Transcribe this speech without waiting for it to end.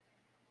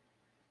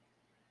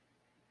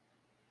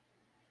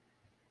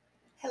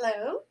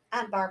Hello,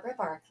 I'm Barbara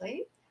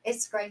Barkley.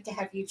 It's great to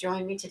have you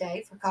join me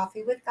today for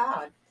Coffee with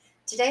God.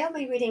 Today I'll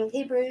be reading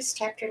Hebrews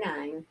chapter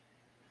 9.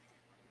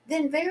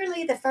 Then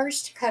verily the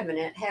first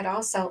covenant had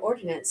also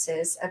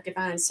ordinances of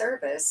divine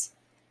service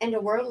and a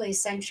worldly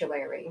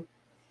sanctuary.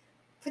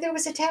 For there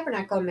was a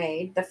tabernacle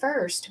made, the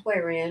first,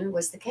 wherein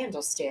was the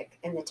candlestick,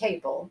 and the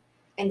table,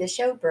 and the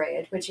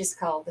showbread, which is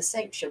called the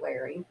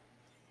sanctuary.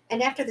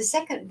 And after the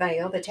second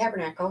veil, the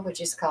tabernacle,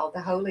 which is called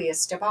the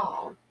holiest of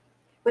all,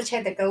 which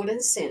had the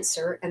golden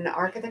censer and the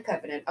ark of the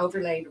covenant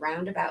overlaid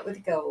round about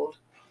with gold,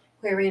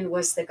 wherein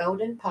was the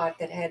golden pot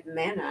that had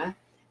manna,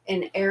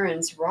 and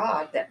Aaron's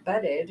rod that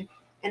budded,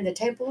 and the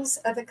tables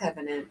of the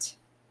covenant.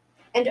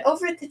 And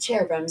over it the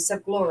cherubims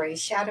of glory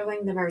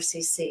shadowing the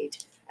mercy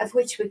seat, of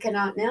which we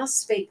cannot now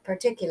speak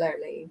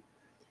particularly.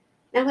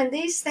 Now when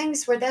these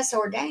things were thus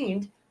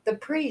ordained, the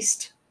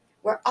priests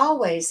were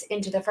always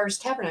into the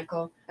first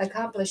tabernacle,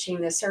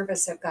 accomplishing the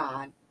service of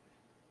God.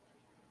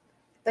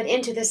 But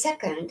into the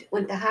second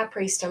went the high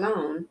priest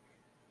alone,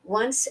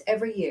 once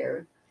every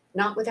year,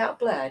 not without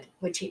blood,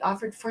 which he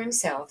offered for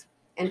himself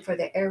and for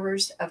the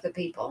errors of the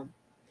people.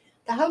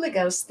 The Holy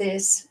Ghost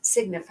this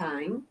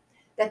signifying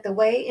that the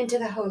way into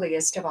the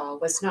holiest of all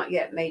was not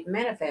yet made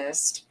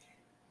manifest,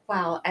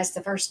 while as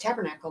the first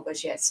tabernacle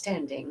was yet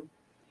standing,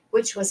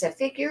 which was a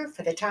figure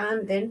for the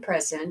time then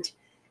present,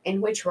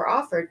 in which were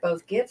offered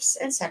both gifts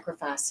and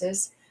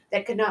sacrifices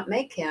that could not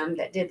make him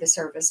that did the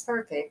service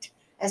perfect,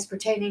 as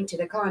pertaining to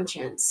the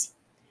conscience,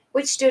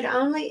 which stood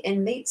only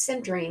in meats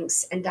and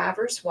drinks and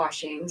divers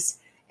washings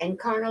and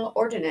carnal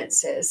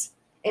ordinances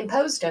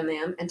imposed on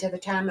them until the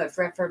time of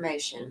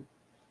Reformation.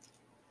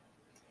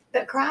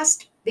 But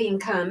Christ, being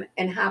come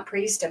and high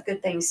priest of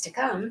good things to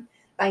come,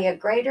 by a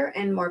greater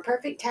and more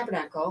perfect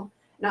tabernacle,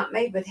 not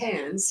made with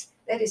hands,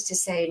 that is to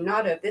say,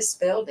 not of this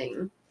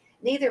building,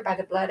 neither by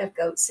the blood of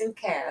goats and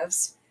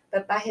calves,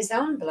 but by his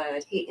own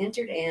blood he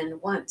entered in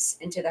once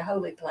into the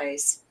holy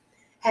place,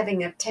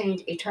 having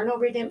obtained eternal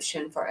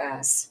redemption for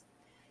us.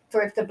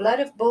 For if the blood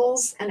of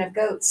bulls and of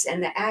goats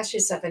and the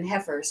ashes of an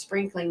heifer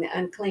sprinkling the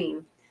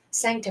unclean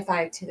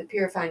sanctify to the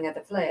purifying of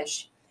the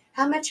flesh,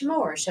 how much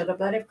more shall the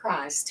blood of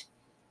Christ,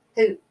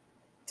 who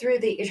through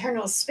the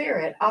eternal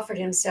Spirit offered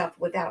himself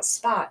without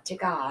spot to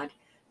God,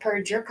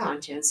 purge your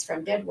conscience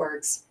from dead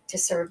works to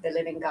serve the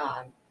living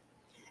God?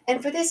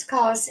 And for this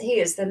cause he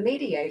is the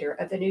mediator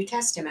of the New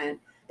Testament,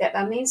 that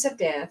by means of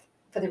death,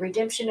 for the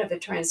redemption of the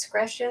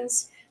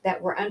transgressions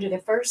that were under the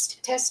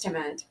first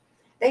testament,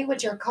 they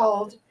which are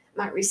called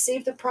might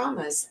receive the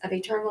promise of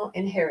eternal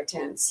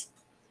inheritance.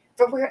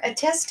 For where a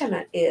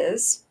testament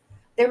is,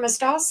 there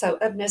must also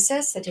of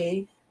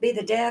necessity be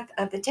the death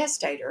of the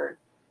testator.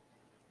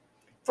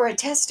 For a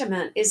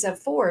testament is of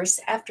force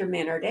after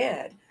men are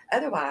dead,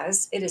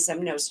 otherwise it is of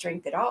no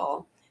strength at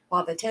all,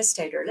 while the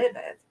testator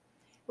liveth.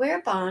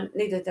 Whereupon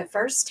neither the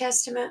first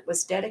testament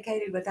was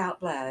dedicated without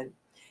blood.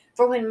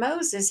 For when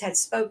Moses had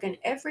spoken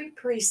every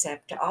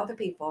precept to all the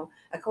people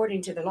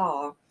according to the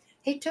law,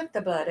 he took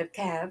the blood of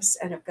calves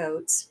and of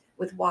goats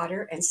with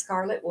water and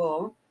scarlet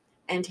wool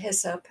and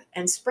hyssop,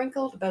 and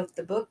sprinkled both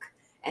the book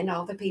and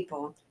all the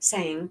people,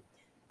 saying,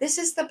 This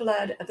is the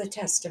blood of the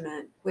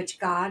testament which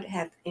God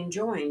hath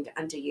enjoined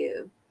unto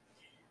you.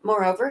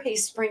 Moreover, he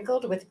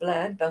sprinkled with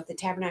blood both the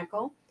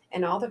tabernacle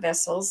and all the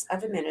vessels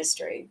of the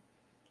ministry.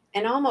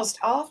 And almost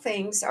all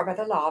things are by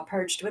the law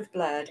purged with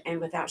blood, and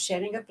without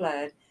shedding of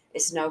blood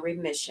is no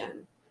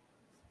remission.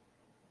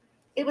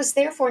 It was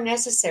therefore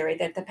necessary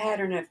that the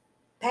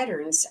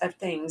patterns of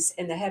things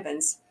in the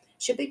heavens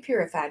should be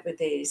purified with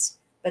these,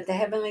 but the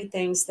heavenly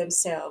things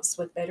themselves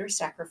with better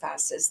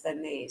sacrifices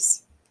than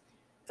these.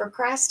 For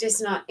Christ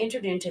is not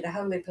entered into the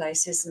holy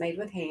places made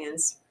with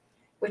hands,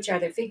 which are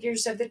the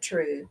figures of the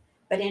true,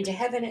 but into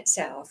heaven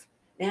itself,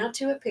 now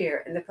to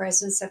appear in the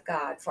presence of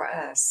God for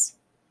us.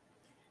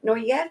 Nor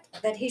yet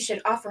that he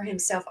should offer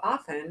himself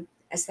often,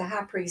 as the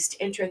high priest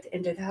entereth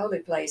into the holy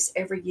place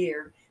every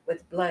year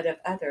with blood of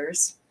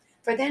others.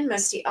 For then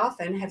must he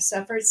often have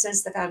suffered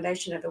since the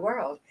foundation of the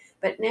world.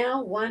 But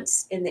now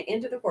once in the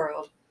end of the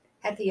world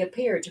hath he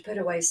appeared to put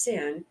away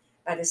sin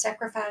by the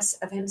sacrifice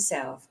of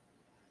himself.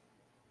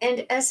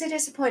 And as it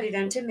is appointed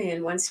unto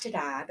men once to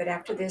die, but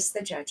after this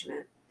the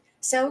judgment,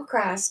 so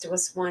Christ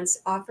was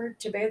once offered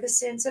to bear the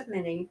sins of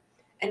many,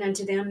 and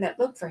unto them that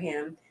look for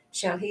him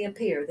shall he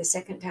appear the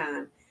second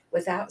time,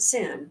 without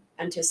sin,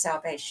 unto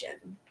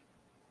salvation.